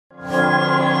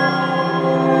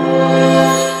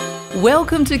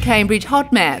Welcome to Cambridge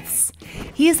HOTmaths.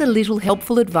 Here's a little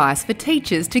helpful advice for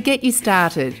teachers to get you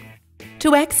started.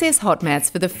 To access HOTmaths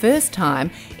for the first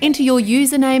time, enter your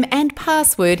username and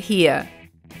password here.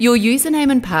 Your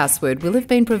username and password will have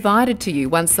been provided to you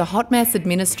once the HOTmaths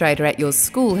administrator at your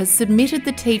school has submitted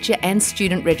the teacher and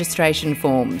student registration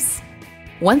forms.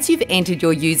 Once you've entered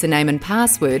your username and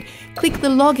password, click the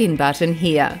Login button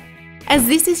here. As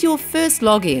this is your first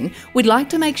login, we'd like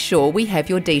to make sure we have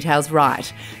your details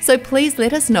right, so please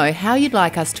let us know how you'd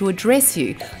like us to address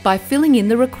you by filling in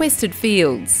the requested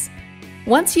fields.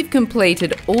 Once you've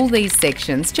completed all these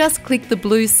sections, just click the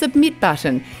blue Submit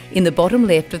button in the bottom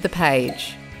left of the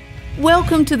page.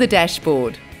 Welcome to the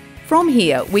dashboard. From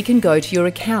here, we can go to your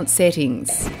account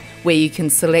settings, where you can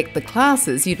select the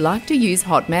classes you'd like to use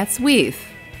HOTmaths with.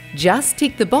 Just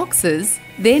tick the boxes,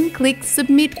 then click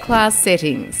Submit Class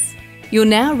Settings. You're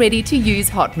now ready to use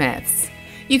HOTmaths.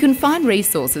 You can find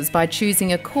resources by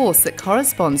choosing a course that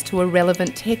corresponds to a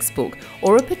relevant textbook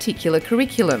or a particular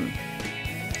curriculum.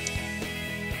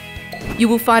 You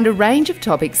will find a range of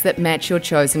topics that match your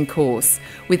chosen course,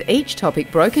 with each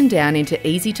topic broken down into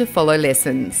easy-to-follow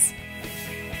lessons.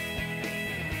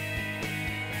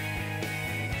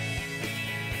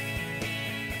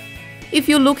 If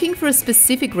you're looking for a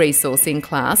specific resource in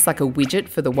class, like a widget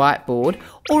for the whiteboard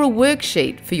or a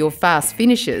worksheet for your fast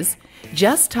finishes,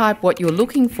 just type what you're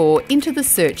looking for into the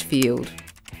search field.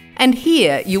 And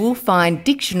here you will find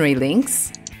dictionary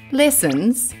links,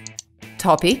 lessons,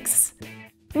 topics,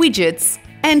 widgets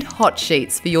and hot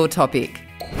sheets for your topic.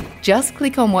 Just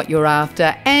click on what you're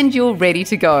after and you're ready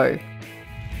to go.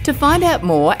 To find out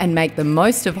more and make the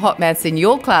most of HOTmaths in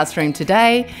your classroom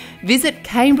today, visit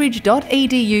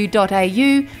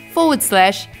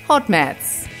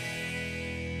cambridge.edu.au/HOTmaths.